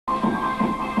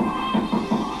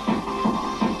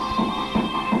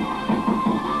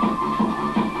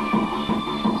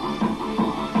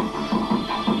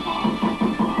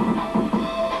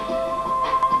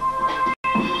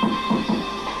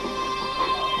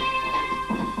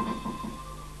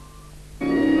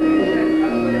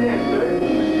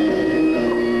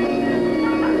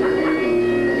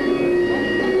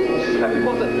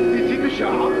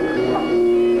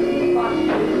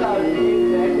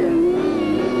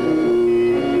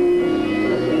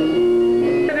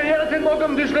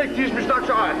jetzt zieh ich mich nackt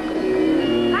an.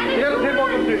 Ja, das hilft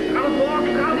uns nicht. Alles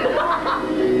morgen,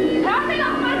 Hör mir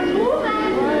doch mal zu,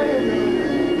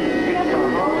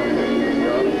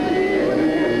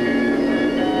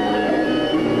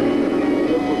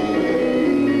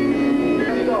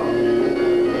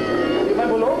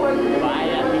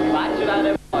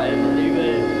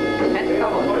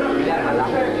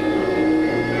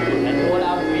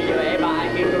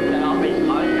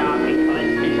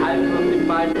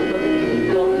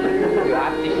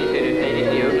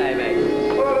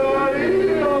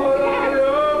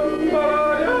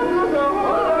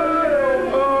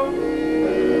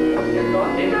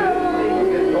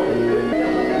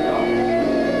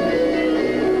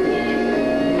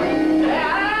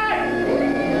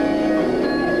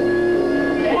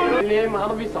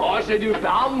 Visage, du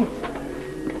Bernd!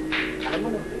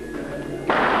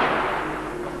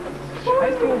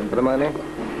 Scheiße! Warte mal, ne?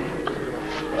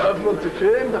 Öffnen uns zu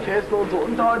filmen, da fährst du unsere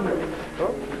Unterhand. Ja?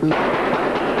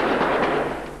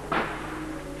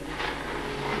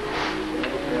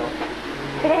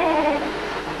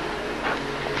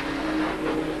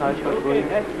 Okay,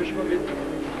 wisch mal mit.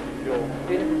 Jo.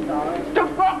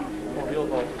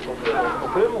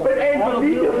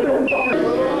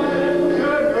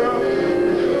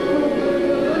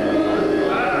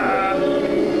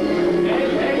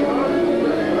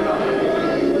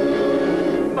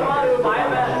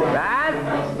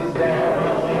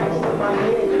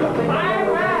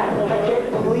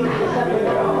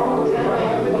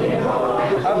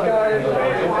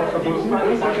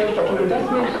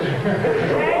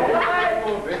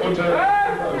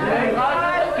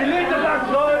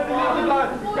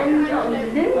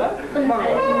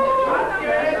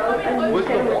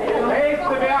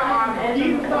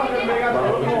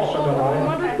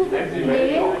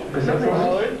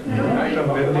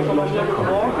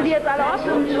 Sind die jetzt alle aus?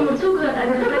 Schon zugehört,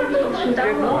 also kann ich uns schon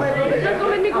danken. Ist das so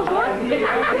mit Mikrofon?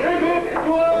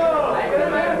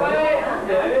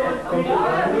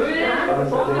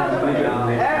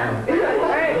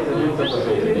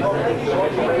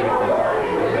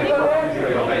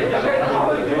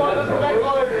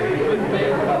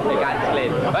 Ganz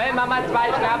lieb. Hey, Mama, 2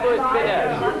 Schnappus, bitte.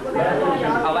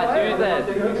 Aber Süßes.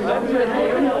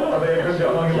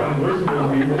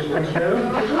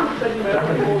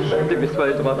 Du bist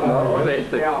voll drauf,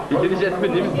 weißt du. Wie du dich jetzt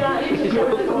benimmst, ich muss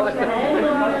mal.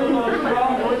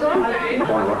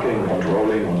 Rocking und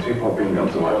Rolling und Hip-Hopping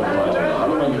und so weiter und so weiter.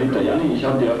 Hallo mein geliebter Janni, ich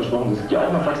habe dir ja versprochen, dass ich dir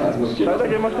auch mal faxen, also muss ich dir lassen.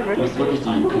 Du bist wirklich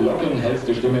die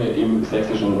glockenhellste Stimme im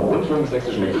sächsischen Rundfunk,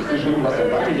 sächsischen Geschichtsgeschrieben. Was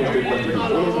erwartet ihr Stück, was du dich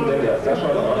vorlesen, denn der Sascha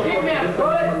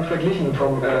verglichen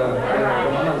vom anderen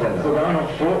Sender. Sogar noch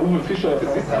vor Uwe Fischer,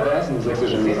 das ist perversen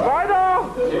sächsischen Leser. Weiter!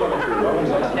 Warum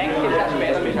sagst du,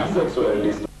 dass du sexuell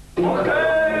liest?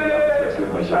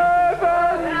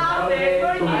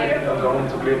 Vertrauen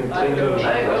zu kleben, trinken,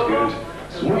 das gilt.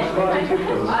 Smooth Party-Tipp,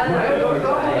 das ist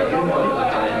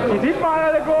die sieht man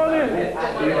alle gar nicht.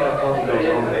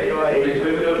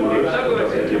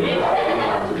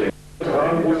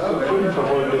 Bis zu 5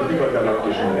 verfolgenden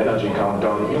übergalaktischen Energy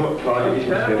Countdown. Nur frage ich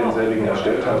mich, wer denselbigen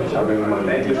erstellt hat. Ich habe mir mal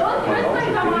Endlist auf mein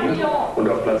Raumschiff geliebt und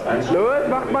auf Platz 1... Los,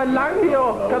 macht mal lang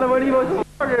hier. Kann aber nicht was sagen.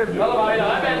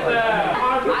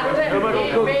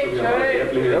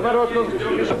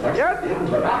 Jetzt!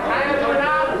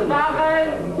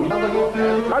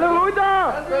 Hallo Ruta!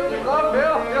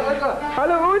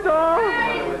 Hallo Ruta!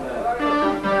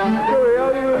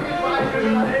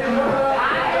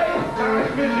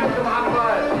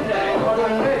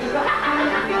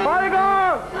 Holger!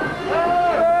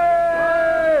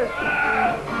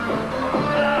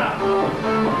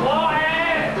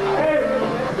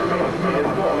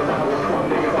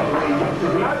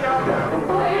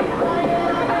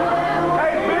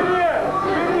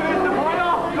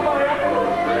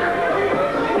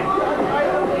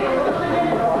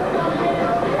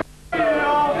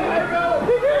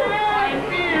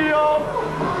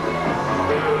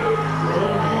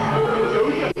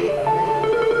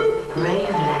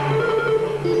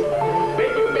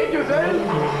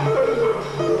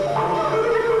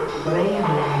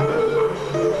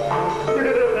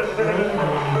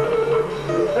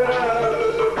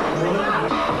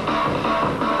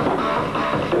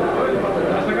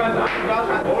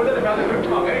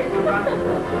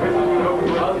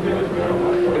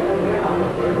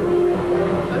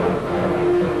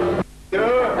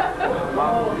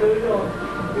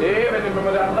 Nee, wenn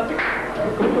man da Atlantik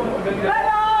guckt und wenn wir...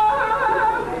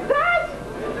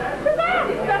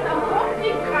 Ist das am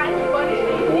Hochgeladen? Ich wollte nicht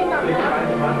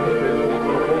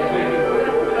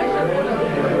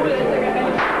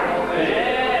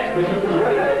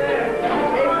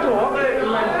Echt, du Horror in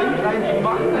mein Ding rein, die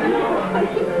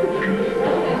machen.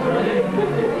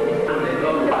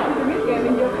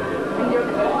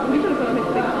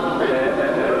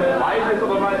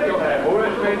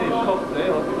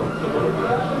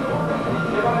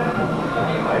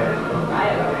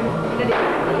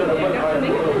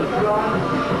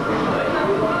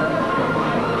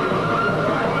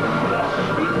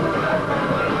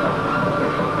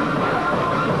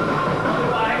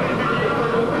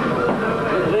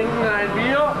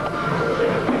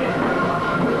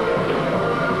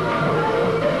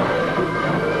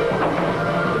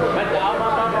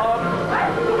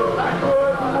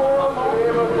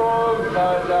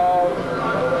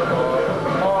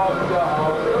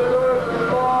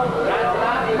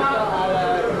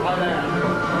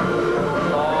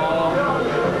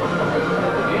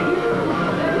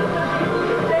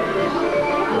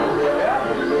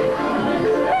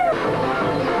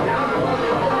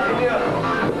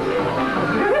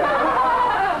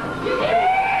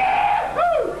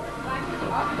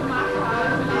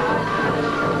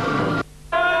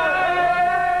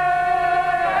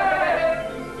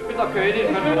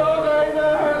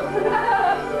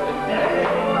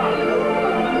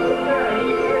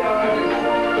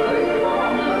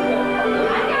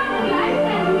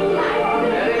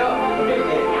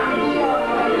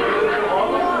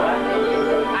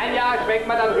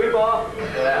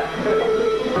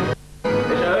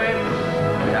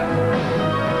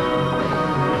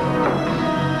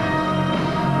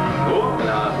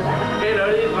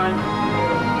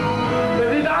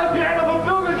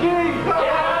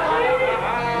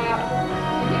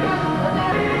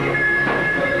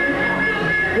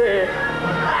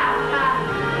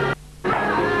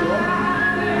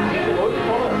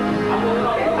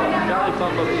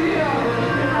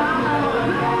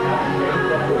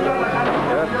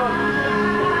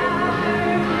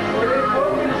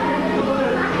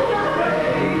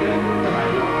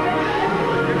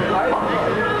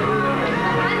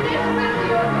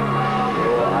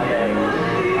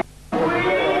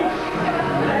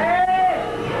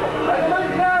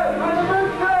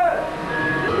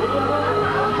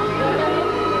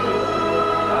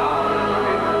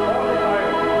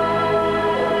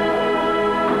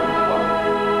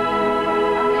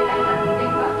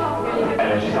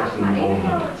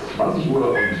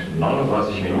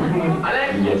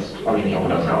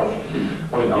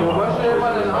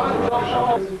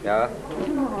 Ja.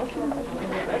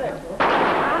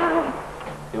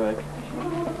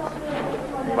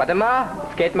 Warte mal,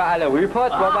 jetzt geht mal alle rüber,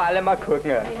 jetzt wollen wir alle mal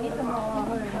gucken.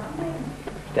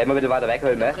 Der mal wieder weiter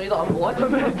wegholen, ne?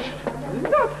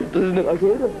 Das ist nicht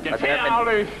Alkohol.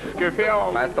 Gefährlich,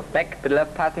 gefährlich. Meister Beck, bitte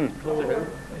aufpassen.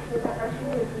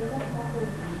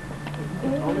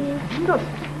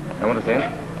 Wollen wir das sehen?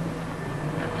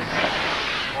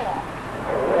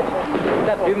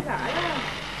 Da drüben.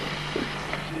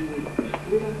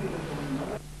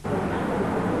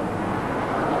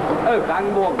 Oh,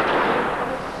 Brandenburg.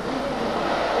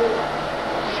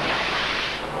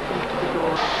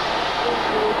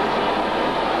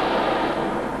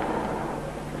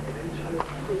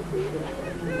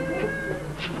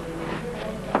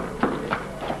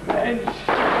 Mensch!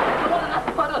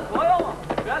 Lass mal das Feuer!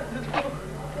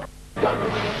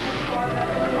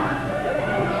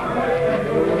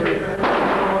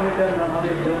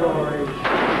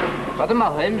 Warte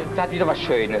mal, Helm, das hat wieder was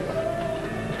Schönes.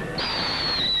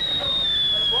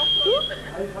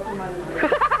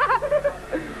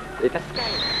 Das ist geil.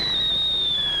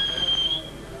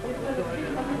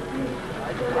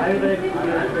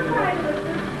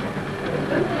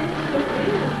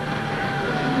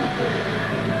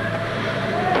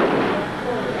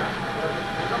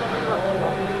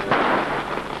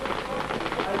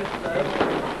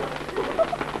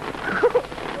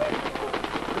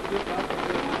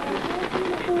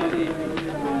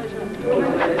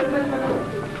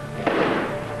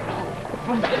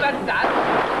 Was ist das?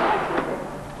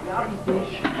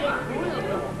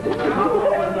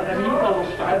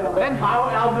 Wenn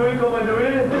VR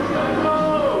 0,0.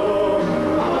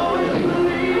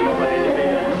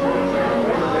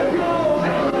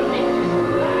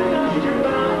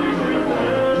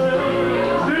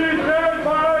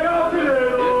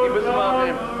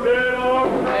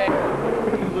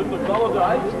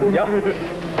 Ja.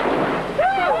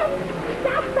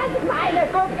 Das ist meine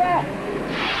Gucke!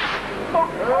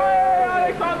 Hey,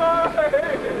 Alexander!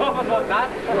 Oh, was war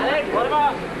das? Alex, warte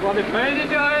mal! War eine Freude,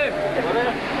 Joel!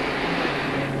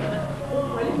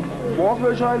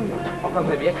 Morgen schon. Oh, komm,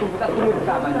 wir gucken, dass du mit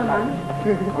dabei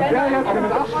bist. Ja, jetzt kann man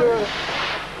das stören.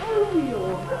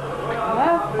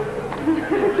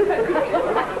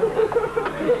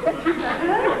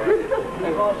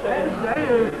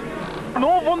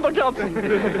 Nur Wunderkerzen.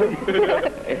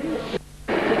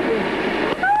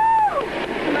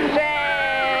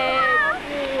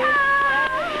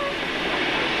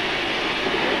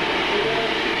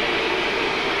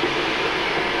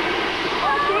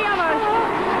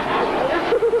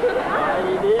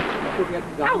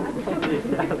 Ja,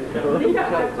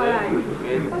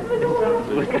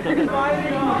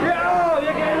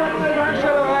 wir gehen jetzt in die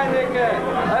Tankstelle rein, Dicke.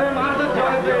 Alle macht es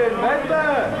toll sehen, weißt du?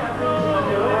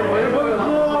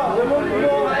 Wir müssen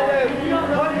nur alles.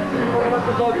 Was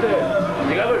ist das denn?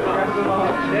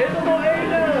 Stell doch noch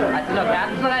eine. Hast du noch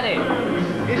Kerzen, René?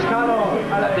 Ich kann noch.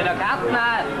 Hast du noch Kerzen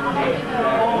an?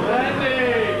 Oh, René!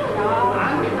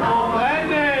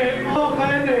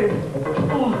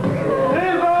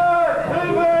 Hilfe!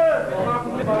 Hilfe!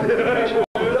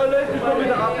 Da löst mich doch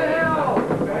wieder ab.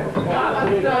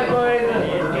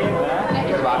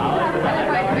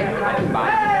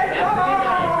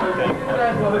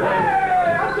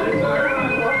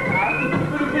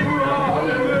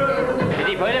 Sind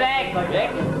die Pulle weg? Weg?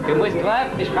 Du musst drauf,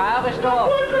 die Sprache ist da.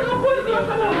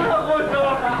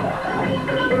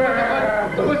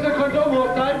 Du musst den Kondom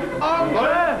hochhalten.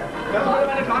 Wolle! Kannst du mal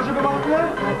meine Flasche bewachen?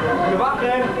 Bewachen!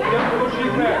 Wir haben so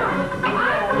schief mehr.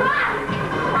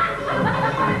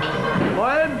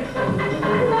 Wollen?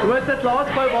 Du musst das Glas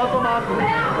voll Wasser machen.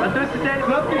 Dann tust du den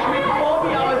Knopf nicht mit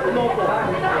Bobby ausknoppen.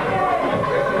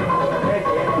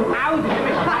 Au, du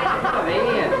bist scheiße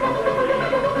weh.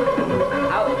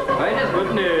 Au, nein, das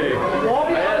wird nicht.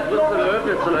 Bobby,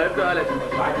 Jetzt läuft ja alles.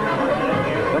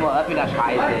 Guck mal, ab mit der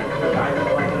Scheiße.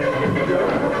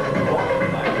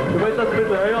 du musst das ein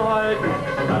bisschen höher halten.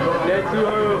 Nicht zu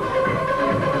hoch.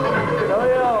 So,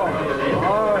 ja.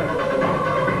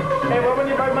 Hey, wollen wir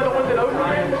nicht bald mal eine Runde laufen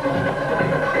gehen?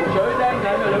 Entschuldigung,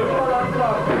 dann wir laufen mal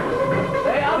langsam.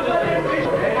 Hey, erstmal den Fisch.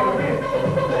 Hey,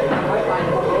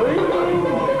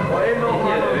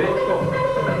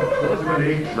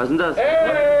 Was ist denn das?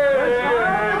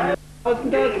 was ist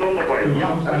denn das?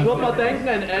 Ich würde mal denken,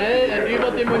 ein L, ein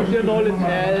überdimensionales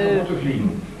L.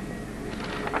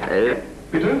 L.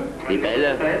 Bitte? Die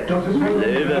Welle. Das ist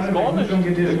Löwe. Das gar nicht. Was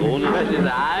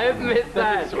ist Alpen ist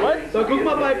das? Da guck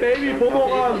mal bei Baby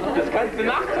Bumerang. Das kannst du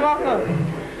nachts machen.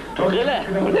 Brille.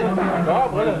 Ja,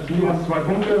 Brille. Du hast 2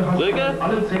 Punkte. Brücke.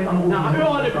 Alle 10 Anrufe. Na,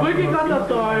 ja, eine Brücke kann das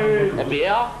sein. Ein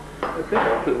Bär.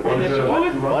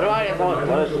 Warte mal, jetzt haben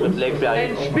wir das Spitzlegbär.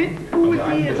 Ein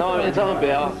Spitzbusi. Jetzt haben wir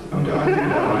Bär.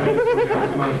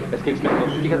 Jetzt kriegst du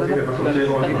mit. Das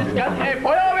ist ganz, ey,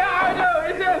 Feuerwehrauto,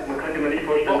 ist es?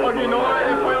 Oh, und die noch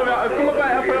eine Feuerwehrauto. Guck mal bei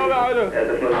Herr Feuerwehrauto.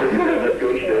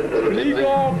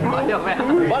 Flieger,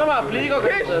 Warte mal, Flieger.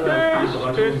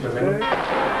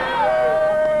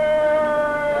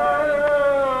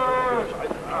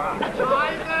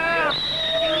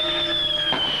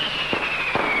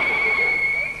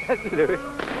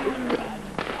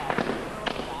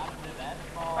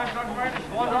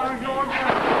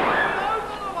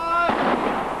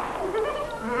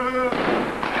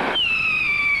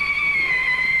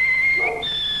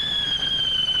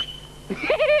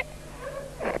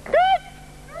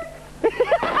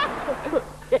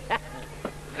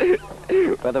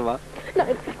 Warte mal.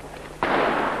 Nein.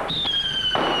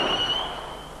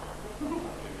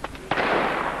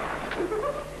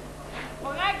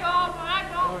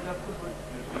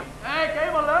 Hey,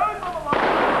 geh mal los, oder was?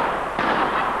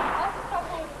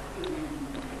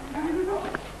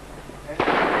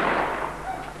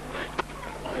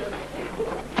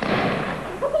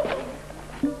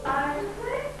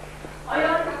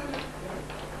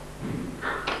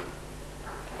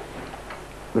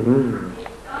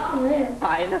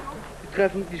 Eine.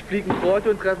 Die fliegen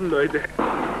Brote und treffen Leute.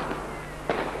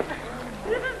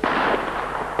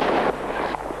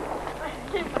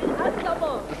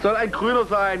 Das soll ein grüner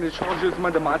sein, ich schaue jetzt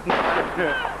mal den Matten.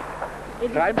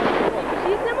 Reimt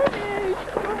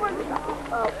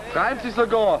reimt sich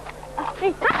sogar.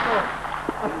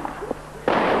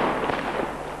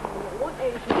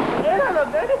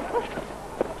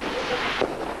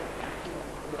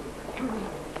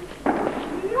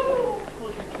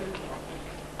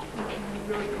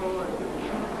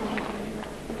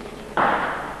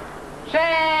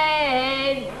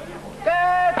 Schön!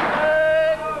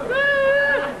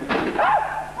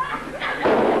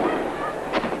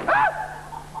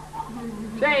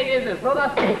 Schön ist es,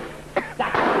 oder?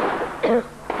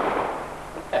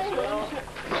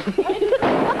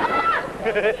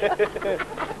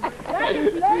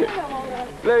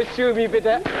 Los, Schubi, bitte.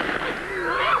 Er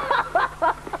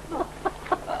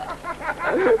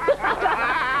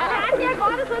hat ja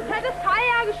gerade so ein fettes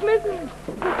Teil geschmissen.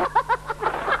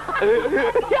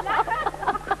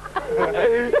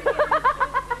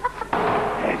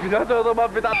 Ich sag doch mal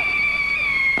bitte.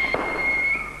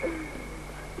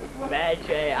 Mensch,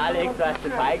 ey, Alex, was du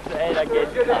feigst, ey, da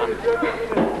geht's klar.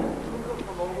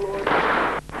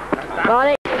 Gar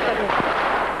nicht.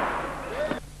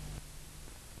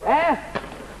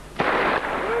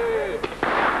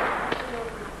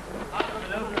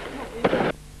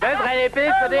 Johnny,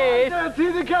 Bild für dich.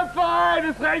 Zieh die Köpfe ein,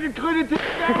 es regnet grüne Tee.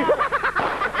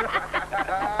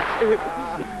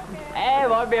 Ey,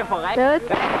 wollen wir voran?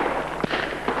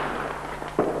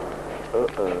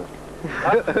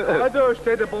 Also,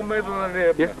 steht der Bombenmeter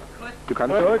daneben. Ja. Du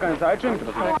kannst Ja, keine Zeit schon.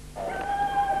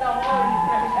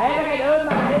 Hey, da geht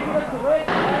irgendwann wieder zurück.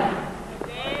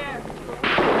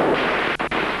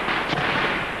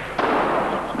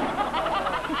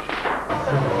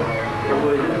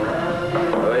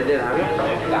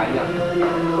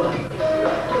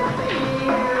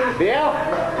 Wer?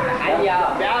 Anja.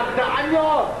 Wer ist der Anja?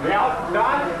 Wer ist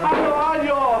das? Hallo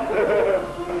Anja!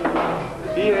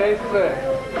 Die heißt sie.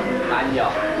 Anja.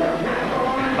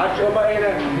 Hat schon mal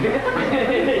eine.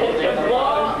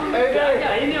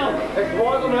 Es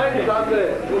war so eine Klasse.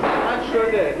 Das ist eine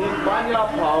Stunde. Die ist Vanja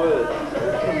Paul.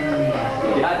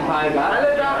 Die hat mal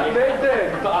Alle dachten, Mädchen,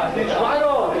 die ist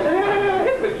schwanger.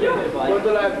 Und so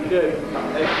läuft es.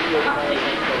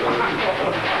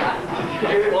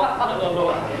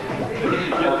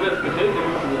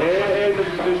 Hey, das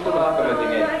ist nicht so wahr.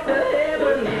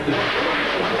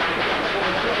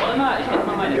 Warte mal, ich mach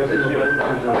mal meine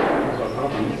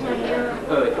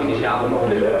ich bin nicht ja auch noch.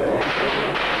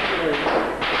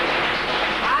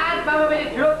 Halt, mach mal die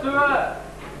Tür zu!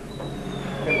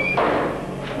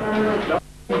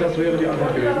 Das wäre die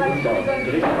Antwort gewesen. Das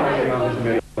wäre die Antwort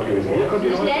gewesen. Hier kommt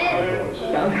die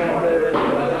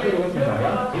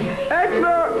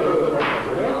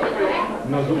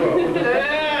Na super.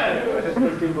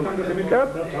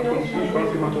 Spaß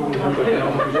gemacht und dann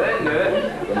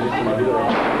nächste Mal wieder.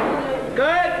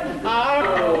 Gut!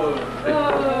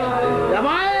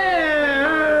 Jawohl!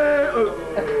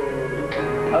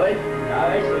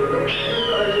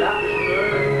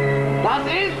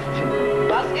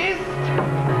 Das ist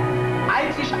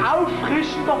einzig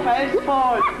auffrischender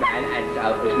Felsfall. Nein, einzig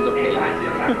auffrischender Fels.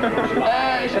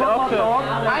 Ich wollte mal sagen,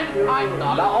 das ist auch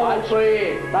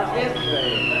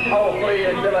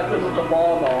was ist der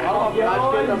Bahner. Aber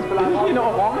vielleicht geht das vielleicht auch. Eine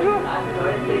Orange?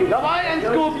 Jawohl, ein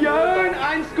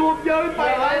Skorpion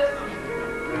bei S.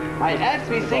 Bei S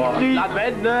wie Siegfried.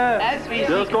 Lavende. S wie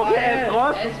Siegfried.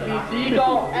 S wie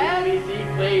Sieger. S wie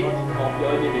Siegfried.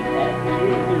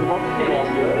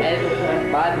 S,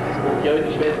 Mann, Skorpion,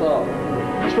 die Schwester.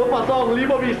 Ich würde mal sagen,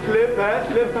 lieber wie Slip, hä?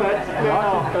 Slip fetzt.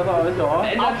 Ja,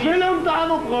 Erfüllung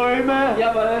deiner Träume.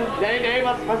 Jawohl. Nee,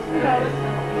 was ist das?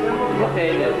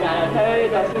 Hey,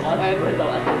 das ist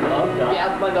die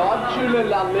erstmal da Schule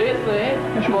lernen lesen.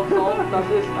 Ich würde sagen, das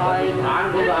ist ein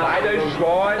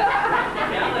Schwein.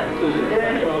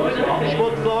 Ich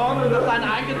würde sagen, das ist ein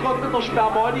eingetrockneter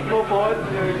Spermatikrofon.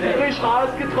 Frisch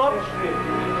rausgetropft.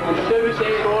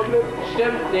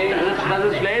 Stimmt nicht. Das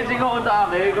ist Schlesinger unter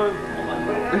Erregung.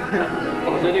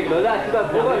 So eine Knolle hast du da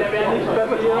drüber, der wäre nicht mehr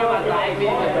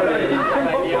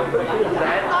hier.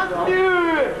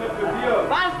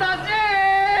 Was das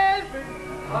ist?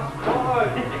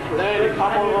 Nee, die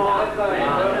Kamera. Was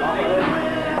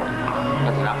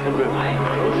ist das für ein Müll?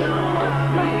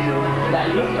 Da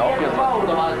liegt auch jetzt was,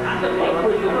 oder was?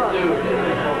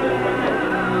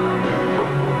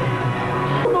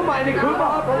 Meine Kuppe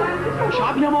ab. Ich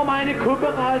habe hier mal meine Kuppe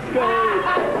rausgeholt.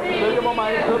 Ich will dir mal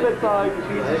meine Kuppe zeigen.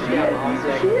 Wie sie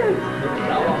schielt.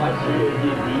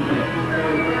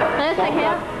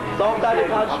 Sag deine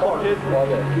Katsch vergessen.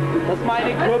 Das ist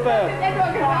meine Kuppe.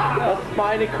 Das ist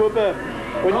meine Kuppe.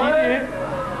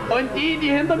 Und die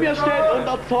hinter mir steht und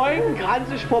der Zeugen kann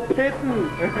sich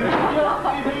verpissen.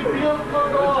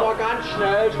 Und zwar ganz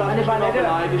schnell, statt mich mal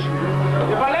beleidigen.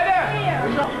 Die Palette!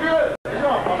 Ich hab Mühe!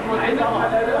 Stell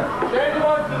dir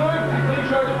mal zurück, ich krieg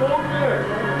schon den Bogen mit.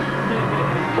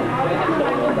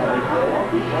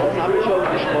 Das hab ich schon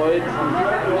geschmolzen.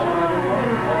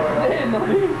 Nee, noch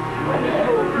nicht.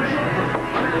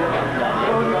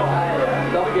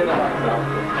 Doch, geht noch was.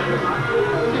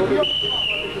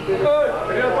 Gut,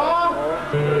 wieder da.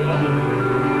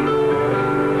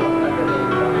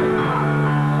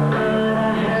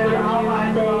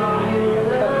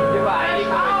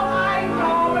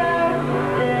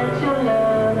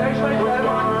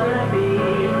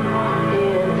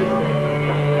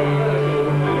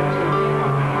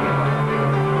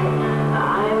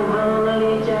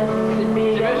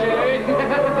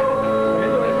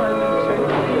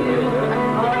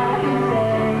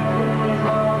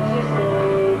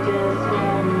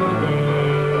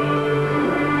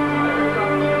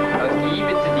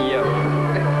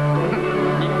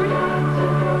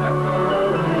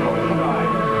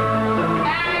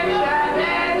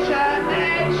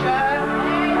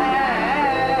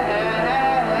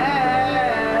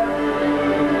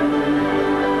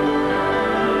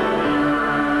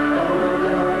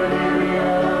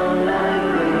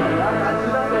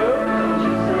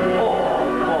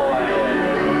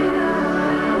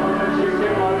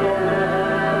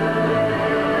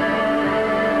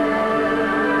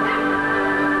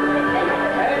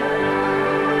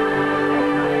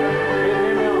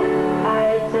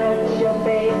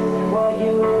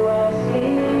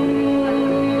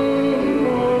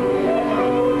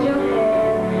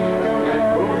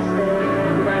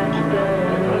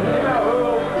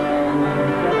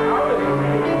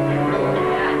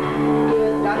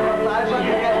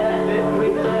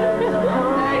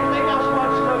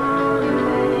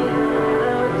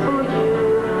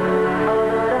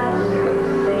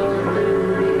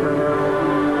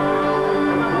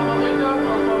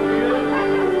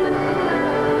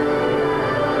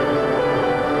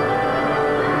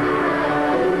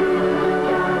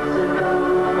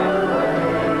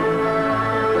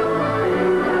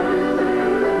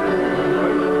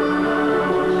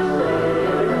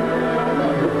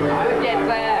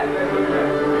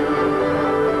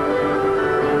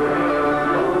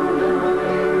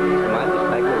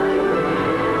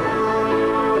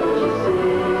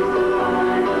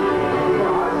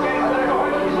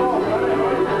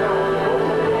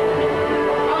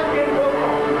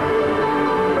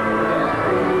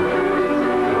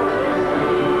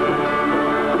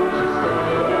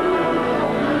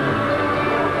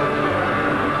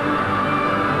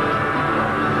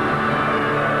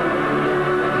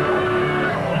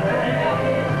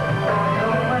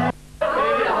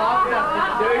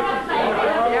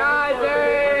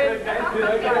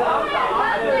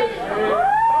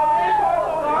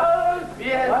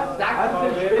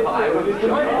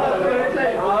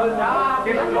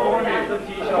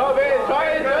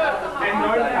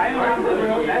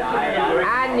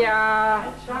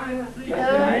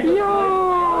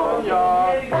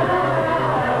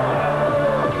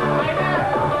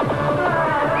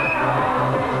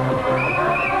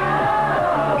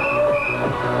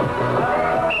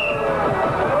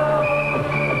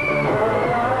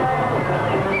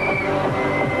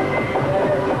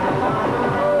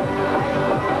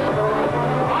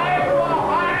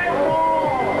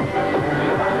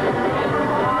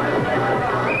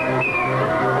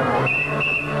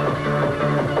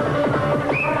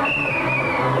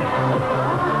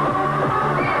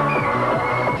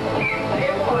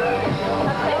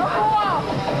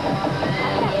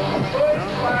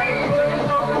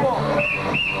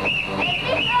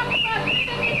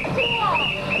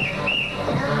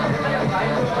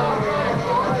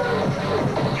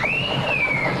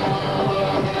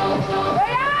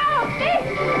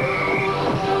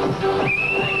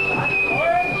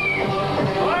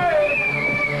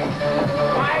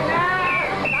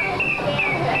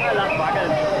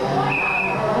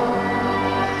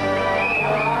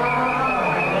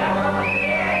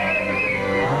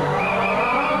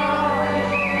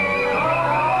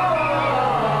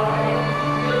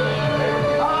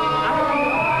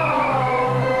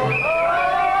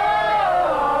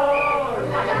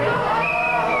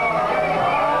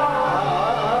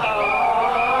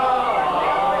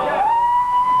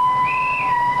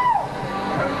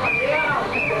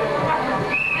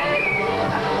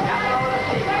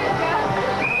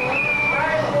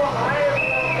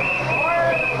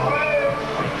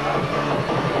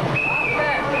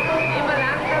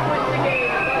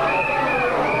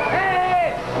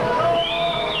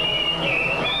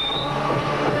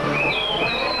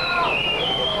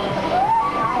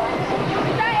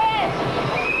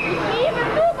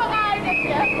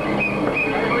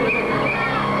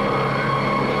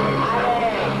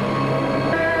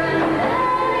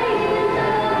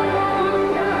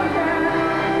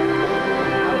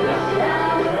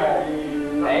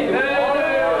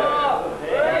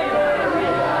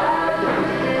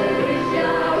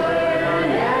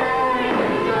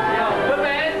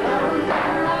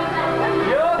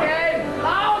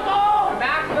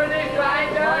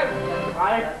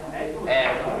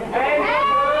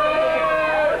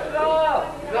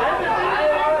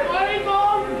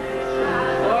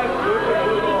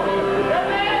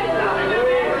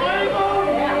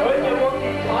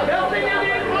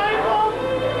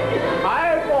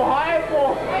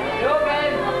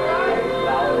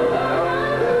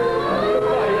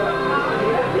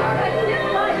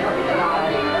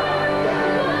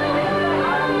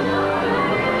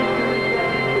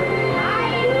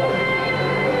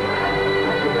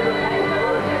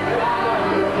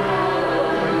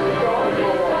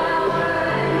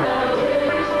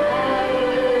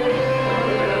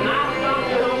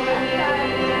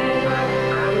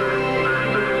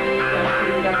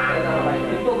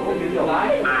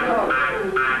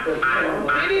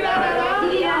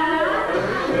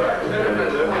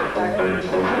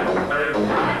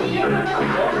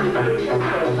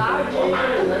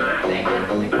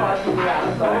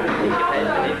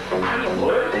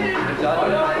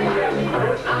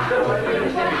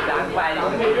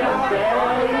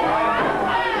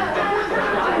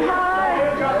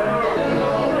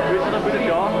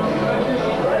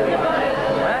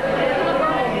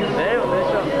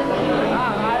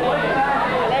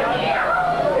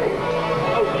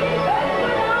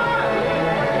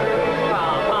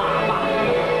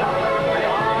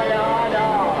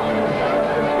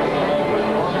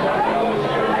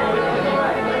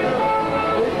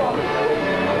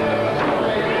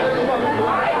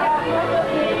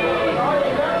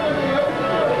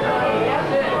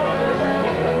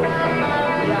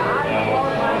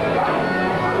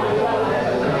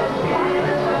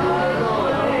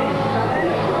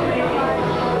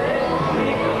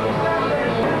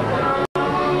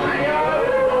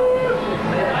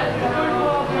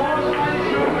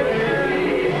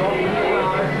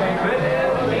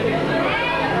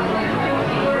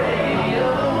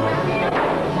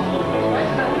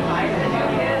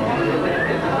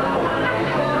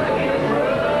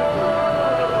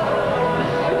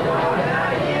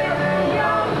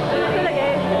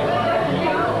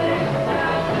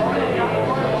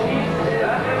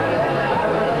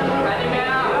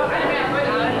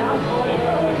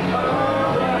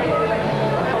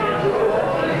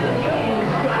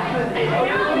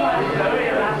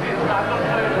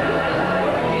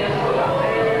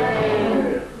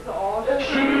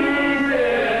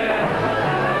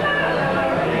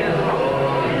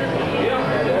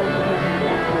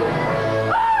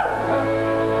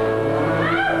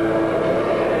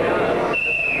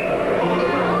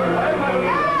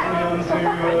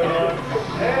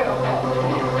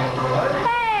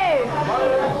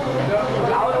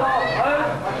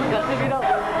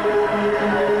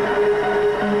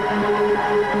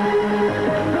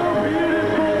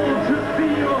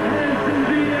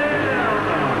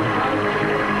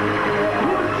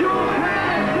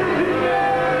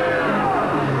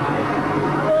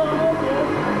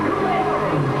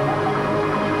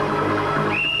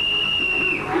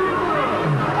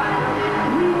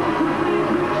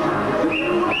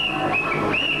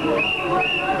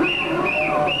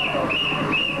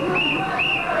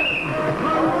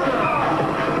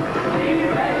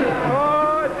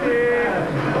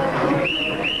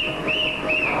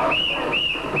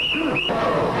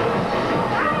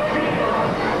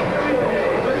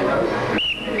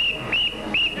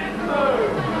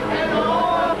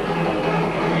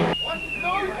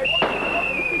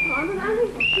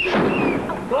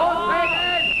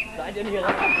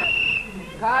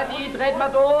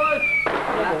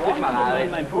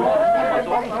 dein Fuß.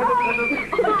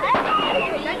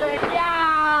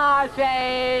 Ja,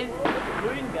 schön.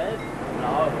 Grün, gelb.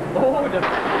 Genau. Oh, das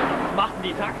machten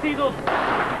die Taxi dort.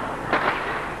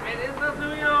 Was ist das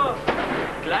nun hier?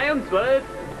 Gleich um 12.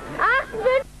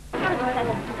 58.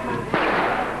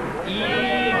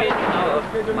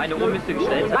 Genau. Meine Uhr müsste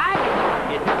gestellt sein.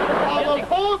 Aber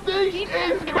Vorsicht,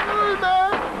 ist grün!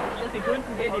 4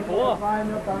 Sekunden geht die vor.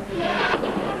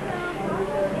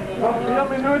 Noch 4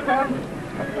 Minuten.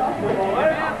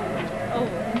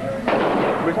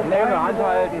 Du musst neben der Hand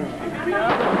halten.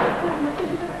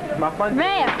 Macht man?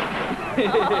 Wer?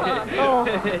 Oh.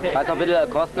 Halt noch bitte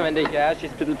kosten, wenn du dich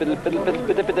schießt,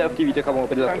 bitte auf die Videokamera,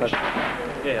 bitte aufpassen.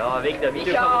 Ja, wegen der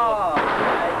Videokamera.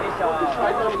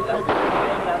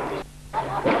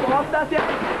 Was ist das jetzt?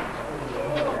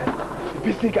 Du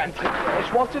bist nicht ganz richtig.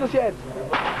 Ich machst du das jetzt?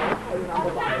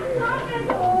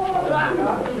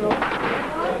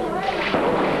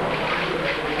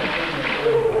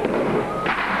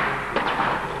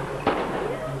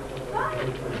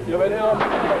 Ja, wenn ihr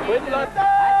drin bleibt.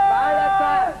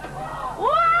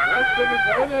 Das bin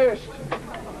ich nicht.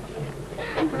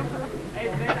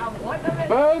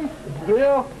 5,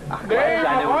 4,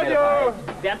 nee, Radio!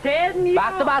 Wer zählt denn hier?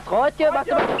 Machst du was, Radio?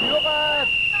 Machst du was?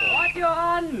 Radio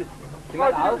an!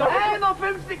 Noch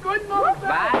 5 Sekunden! Was?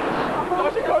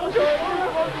 Komm schon!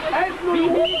 11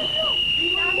 Minuten!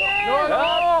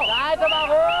 Seid doch mal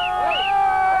ruhig!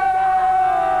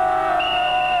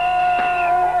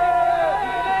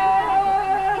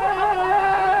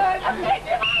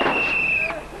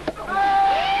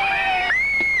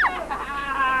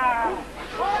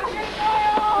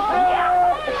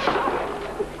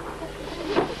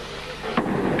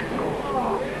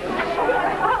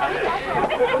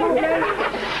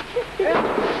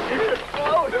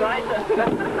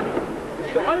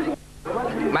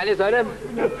 Meine Söhne,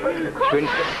 ich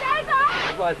wünsche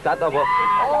du warst satt, aber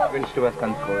ich wünsche du was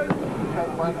ganz Großes.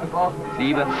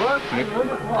 Liebe, Glück,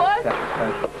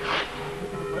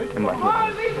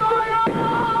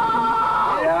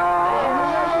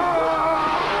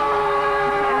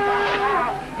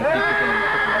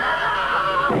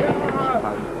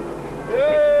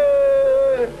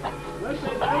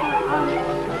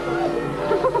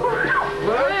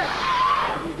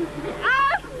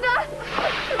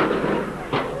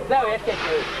 So, jetzt geht's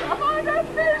los. Oh, das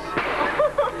Fisch!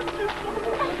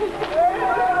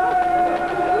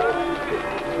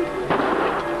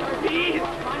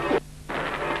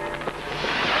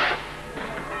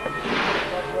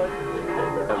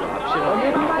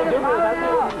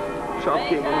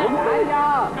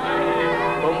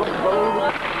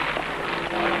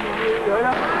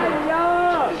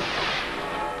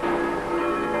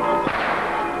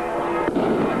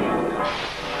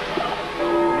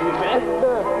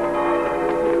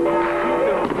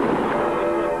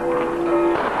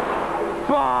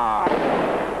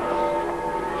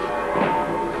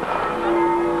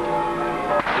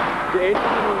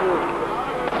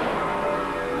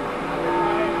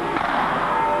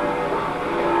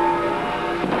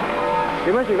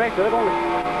 Geh mal weg, oder?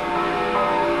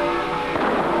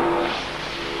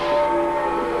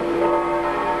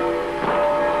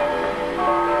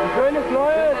 Schönes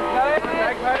Neues!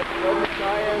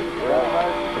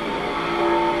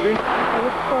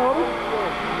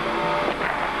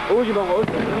 Oh, ich mach aus.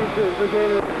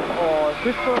 Oh,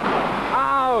 Küste.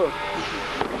 Au!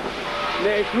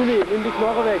 Nee, Schlumi, nimm die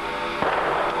Knoche weg.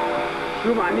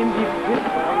 Schlumi, nimm die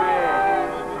Sicherung,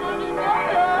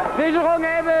 ey. Sicherung,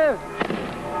 Ebbe!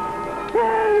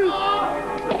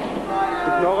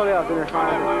 Die Knoche leer, so eine Scheiße.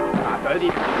 Ah, soll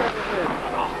die.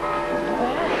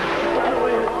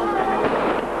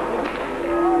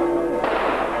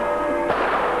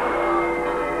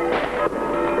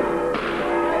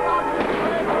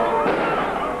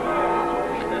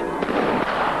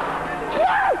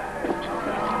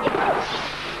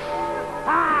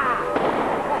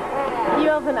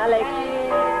 Lieber von Alex.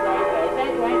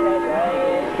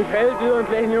 Gefällt dir und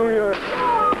gleich ein Junge.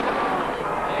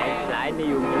 Kleine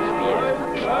Junge spielen.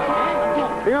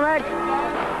 Finger weg!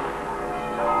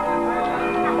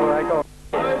 Alright, go.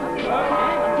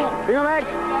 Finger weg!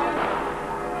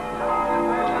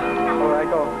 Alright,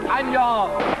 go. Anja!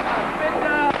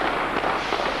 Bitte!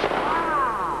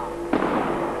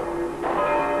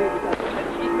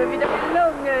 Das ist mir wieder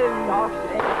gelungen!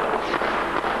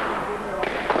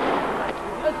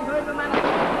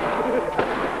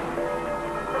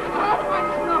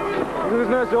 Das ist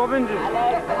nur so windig.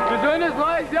 Schönes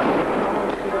Neues, ja!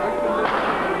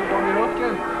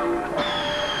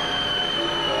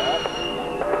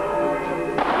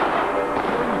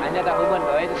 Einer da oben,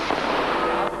 Leute.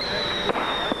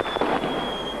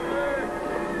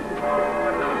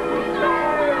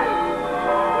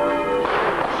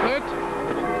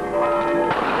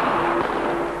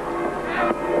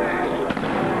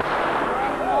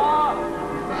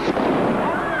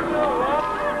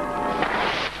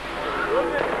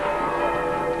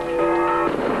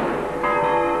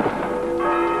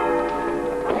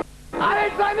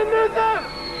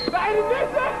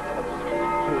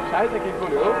 Alter geht von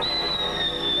hoch.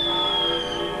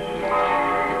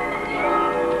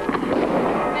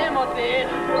 Nehmen wir den.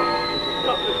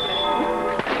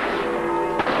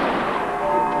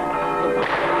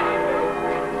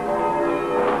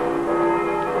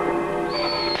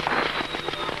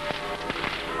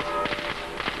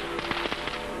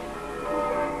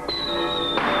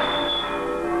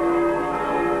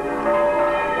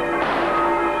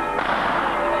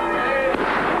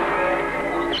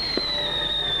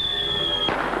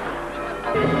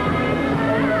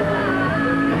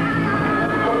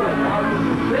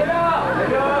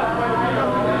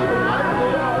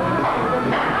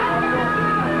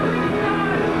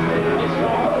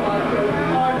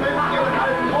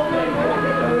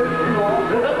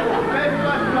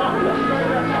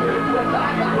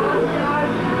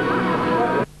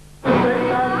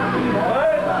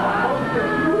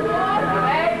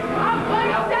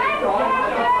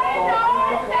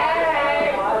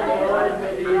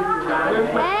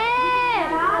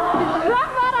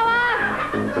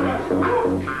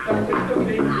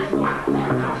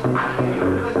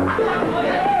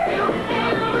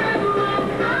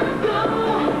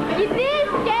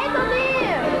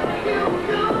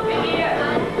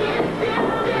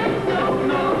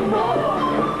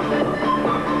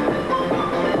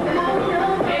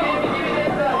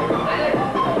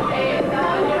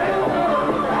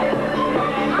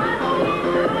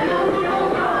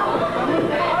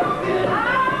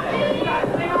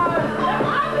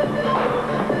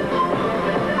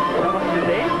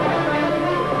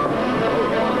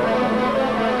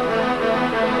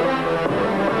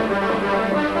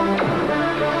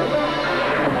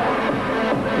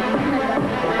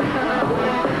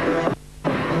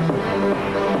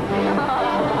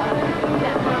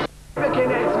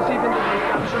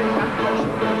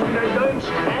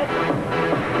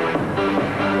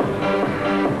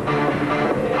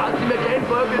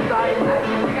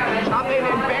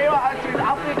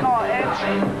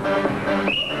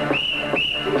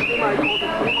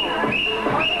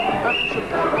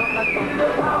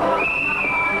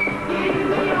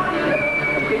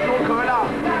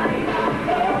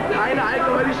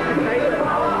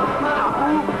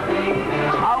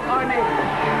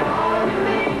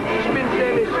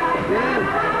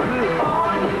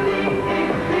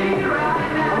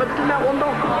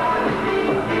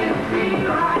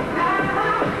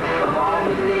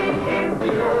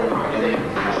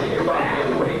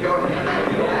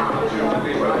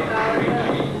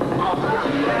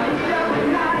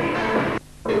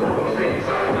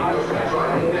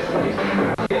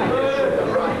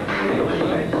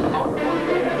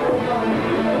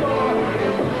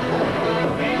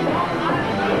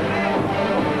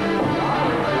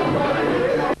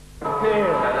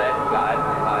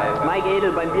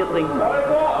 Beim Bier trinken.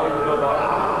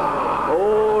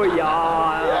 Oh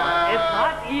ja, es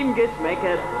hat ihm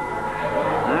geschmeckt.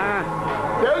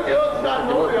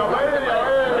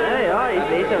 Ja, ich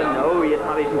sehe schon. Oh, jetzt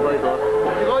habe ich ihn voll durch.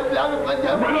 Die Leute lange brennt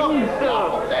ja immer noch. Ja,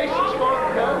 60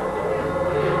 Stunden, ja.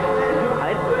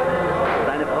 Halt,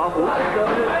 deine Frau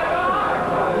hochgekommen.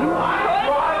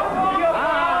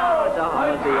 Ah, da hat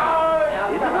er sie.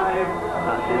 Ist er?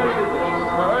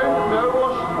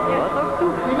 Was sagst du?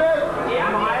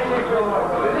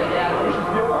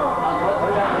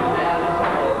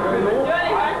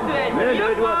 Nö,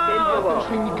 du hast den aber.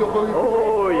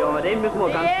 Oh ja, den müssen wir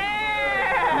ganz...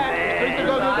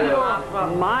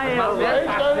 Mein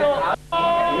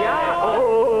ja,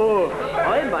 oh,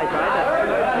 Holm beiseite.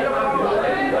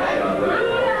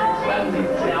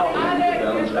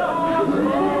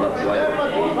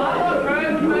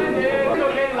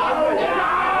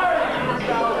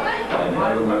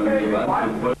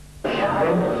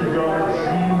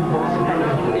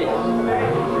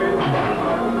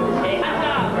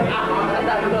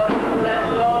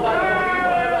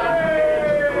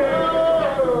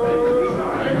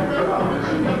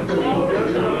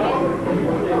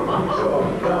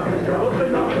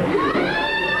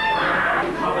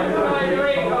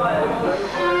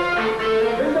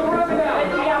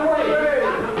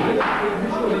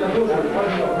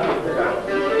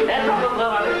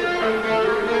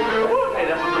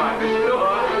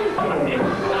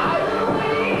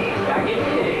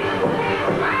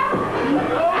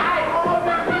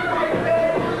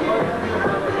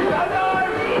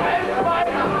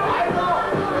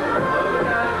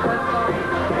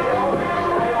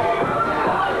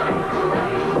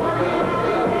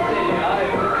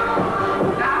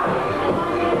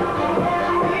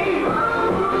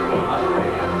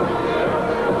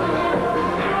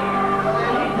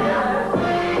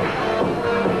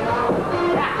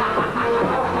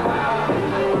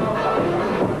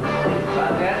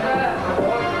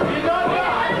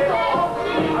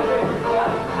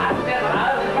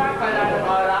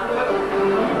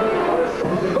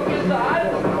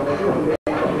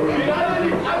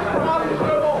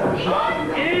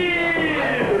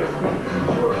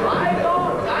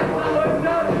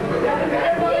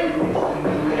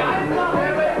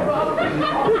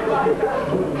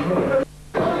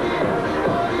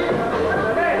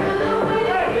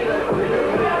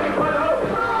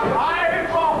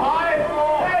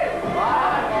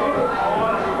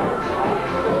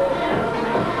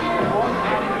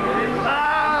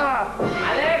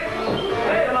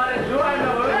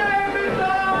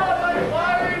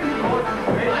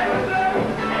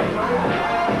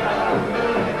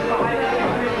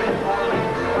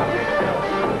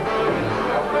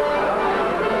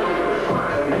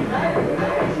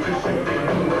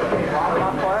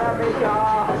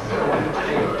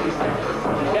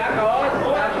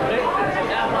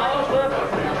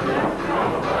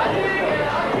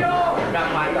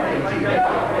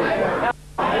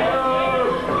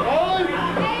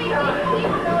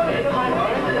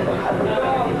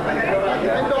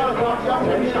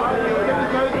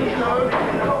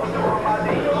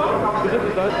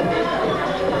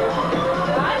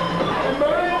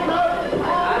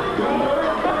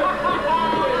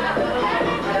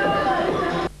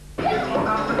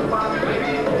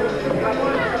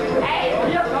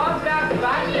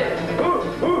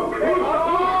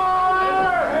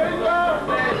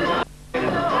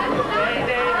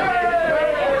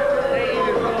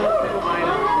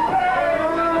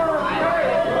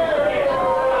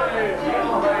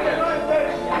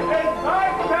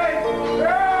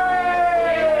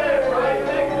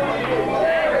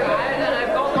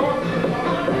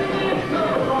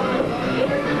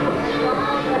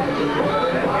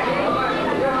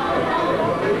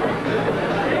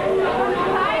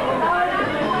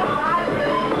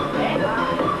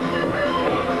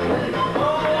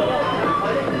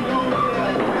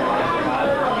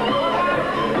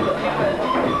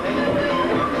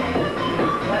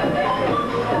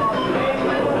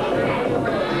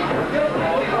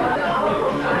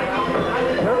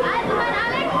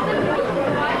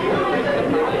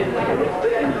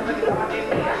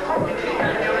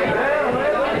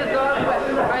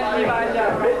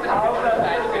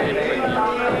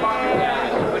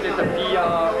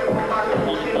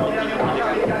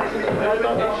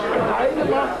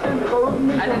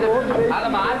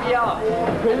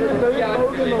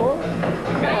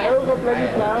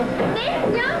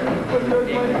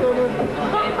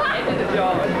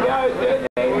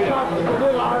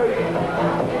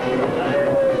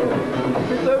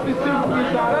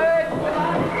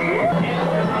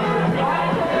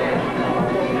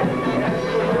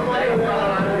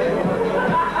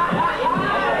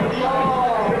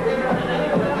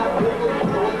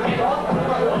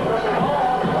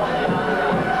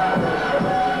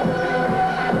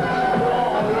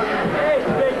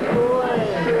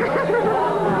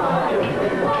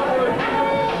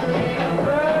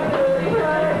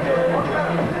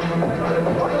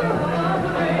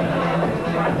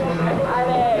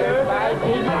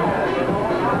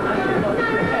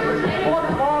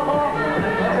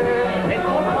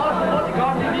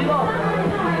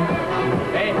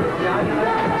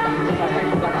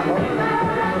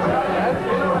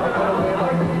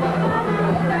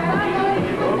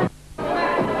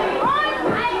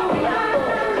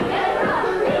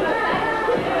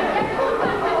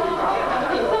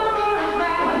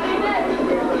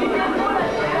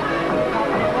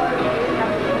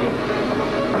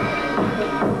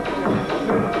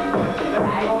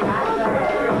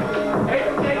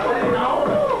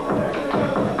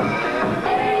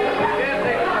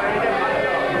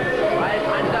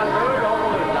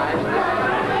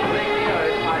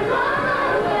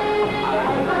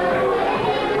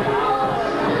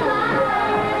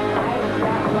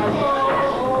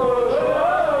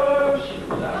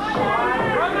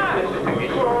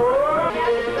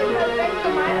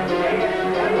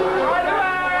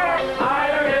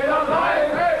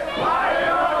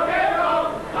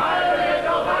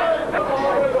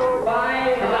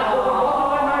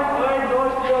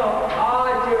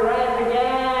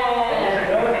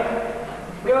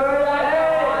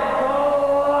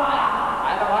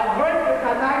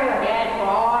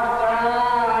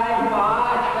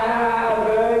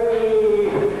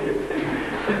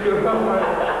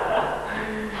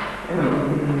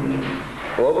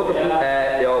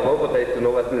 Robert, hast du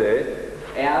noch was löst?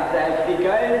 Er sagt, die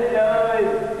Köln ist los.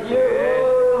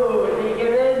 Juhu, die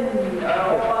gewinnen. Oh,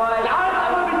 ja,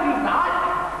 aber bist du satt?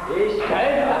 Ich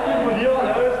Köln hab die Poliere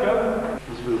los, komm.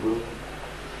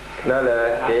 Knalle,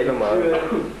 geh nochmal.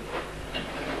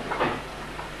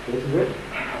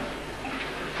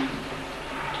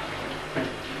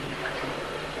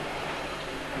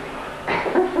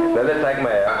 Knalle, zeig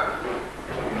mal her.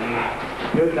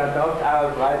 Gut, dann kommt aber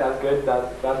frei, das geht, das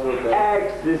wird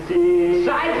Ecstasy!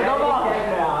 Scheiße, nochmal!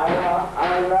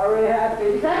 I'm very happy.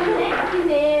 Soll ich ein Ecstasy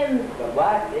nehmen?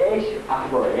 Was? Ich? Ach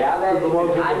so, ja, wenn ich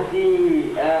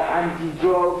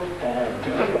Anti-Joke.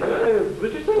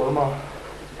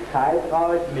 Teil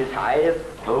raus, mit Eis.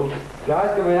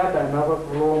 Gleich gehen wir her, dann haben wir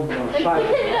verloren. Ich bin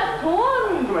wieder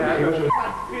Ton! Guck mal her,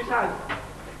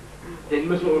 den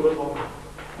müssen wir übertragen.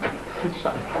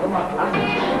 Scheiße.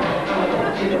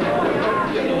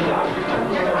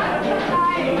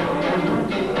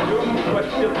 Was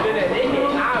stirbt denn nicht?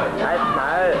 Halt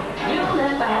mal! You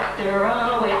never have to run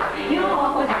away. You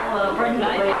always have a friend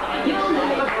like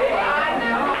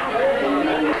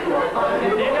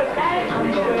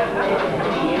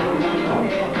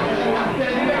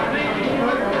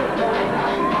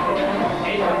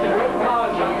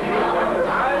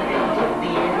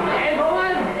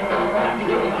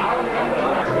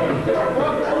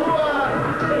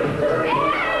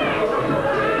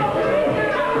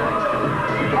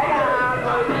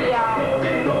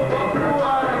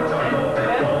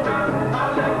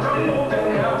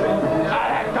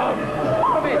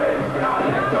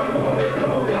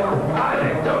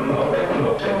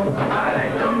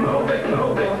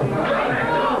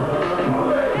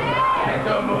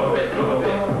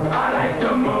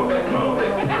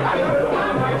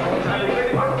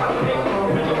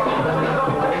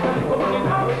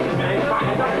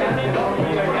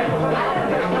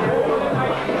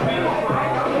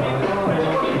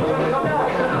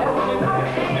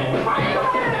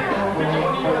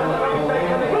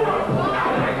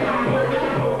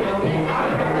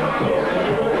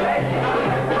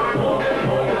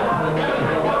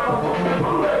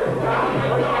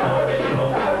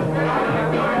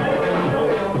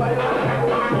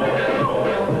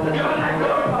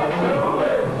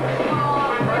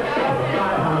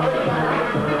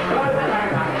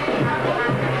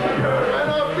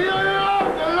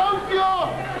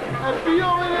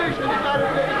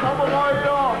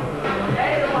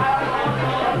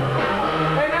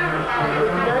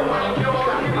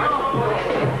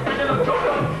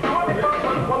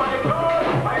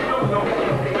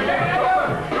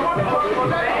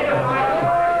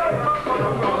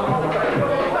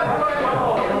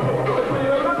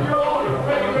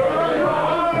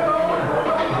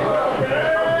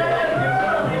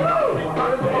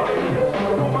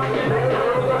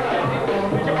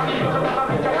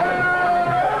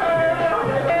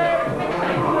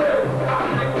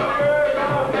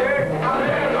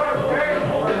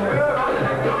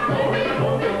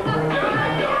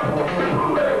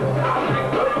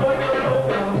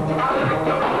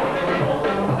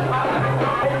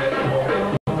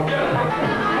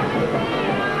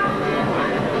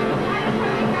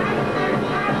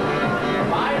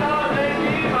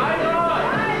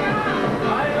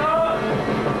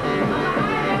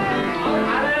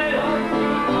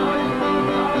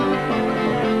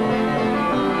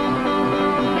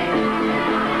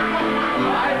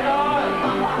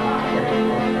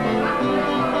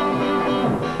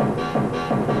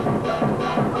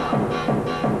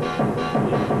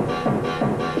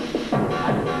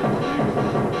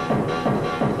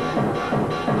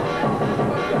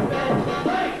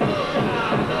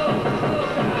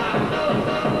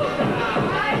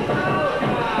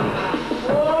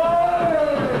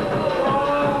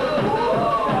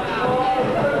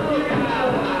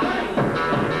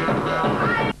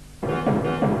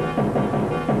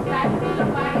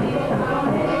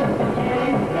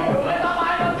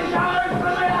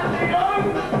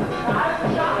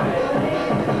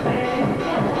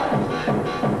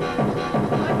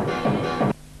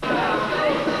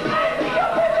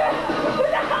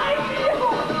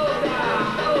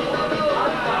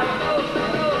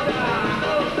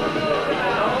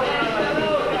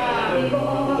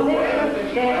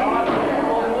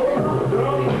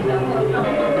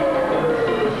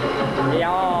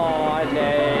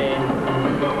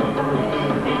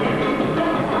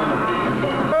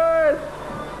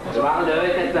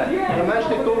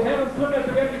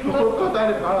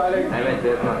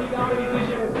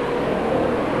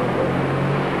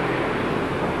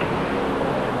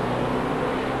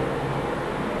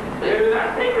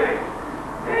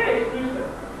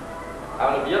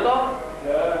Haben wir Bier da?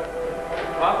 Ja.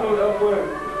 Was muss irgendwo?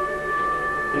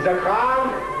 Dieser Kram.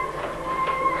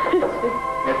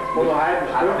 Jetzt vor einer halben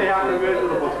Stunde her müssen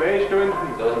oder vor 2 Stunden.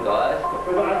 So ist da ist. Guck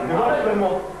dir mal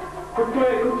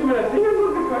das Ding an,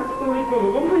 du kannst doch nicht nur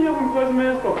rum hier vom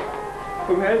Großmeister.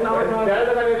 Vom Heldenauto. Der hat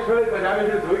dann schuld, weil der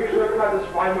mich jetzt zurückgeschrieben hat, dass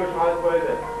ich mal raus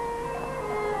wollte.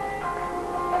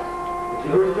 Die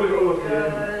muss durch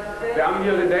ausgehen. Wir haben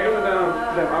hier den Deckel mit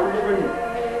dem Auto gefunden.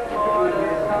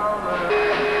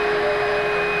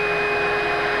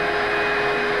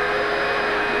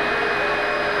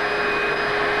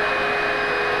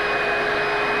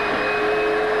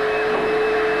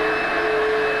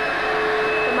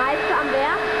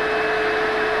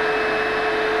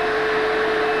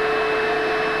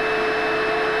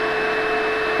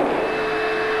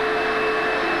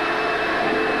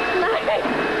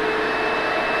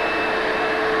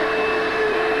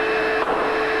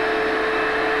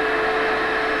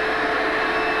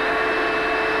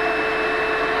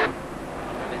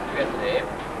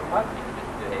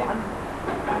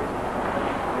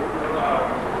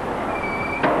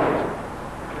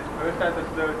 hat das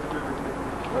so.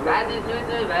 Nein, die sind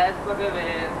Silvester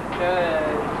gewesen.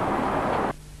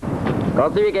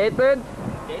 Gott, wie geht's denn?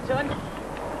 Geht schon?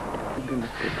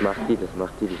 Das macht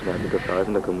die schneidet das aus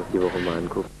und da können wir uns die Woche mal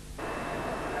angucken.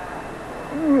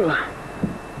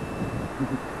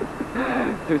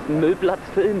 Du bist ein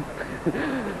Müllplatzfilm.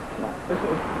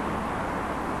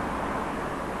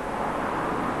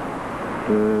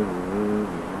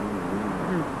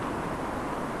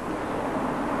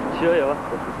 Tja, ja,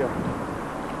 das ist ja.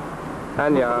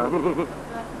 Anja.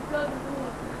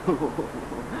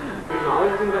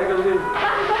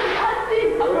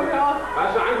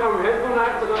 Hast du angefangen, Headphone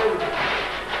nachzureiben?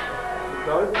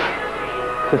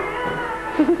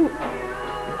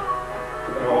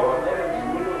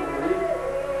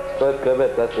 So, jetzt können wir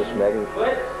das so schmecken.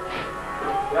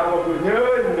 Ja, aber gut. Nö.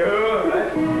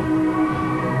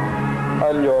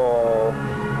 Anja.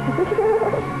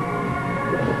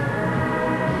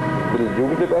 Bisschen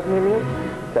Jugendclub öffnen wir.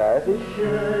 30.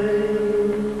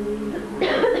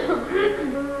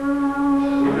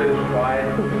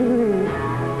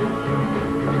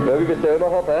 Ja, wie bist du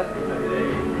immer hart, hä?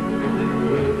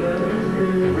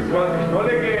 Muss 20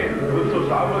 Tolle gehen. Du bist so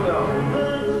sauber da.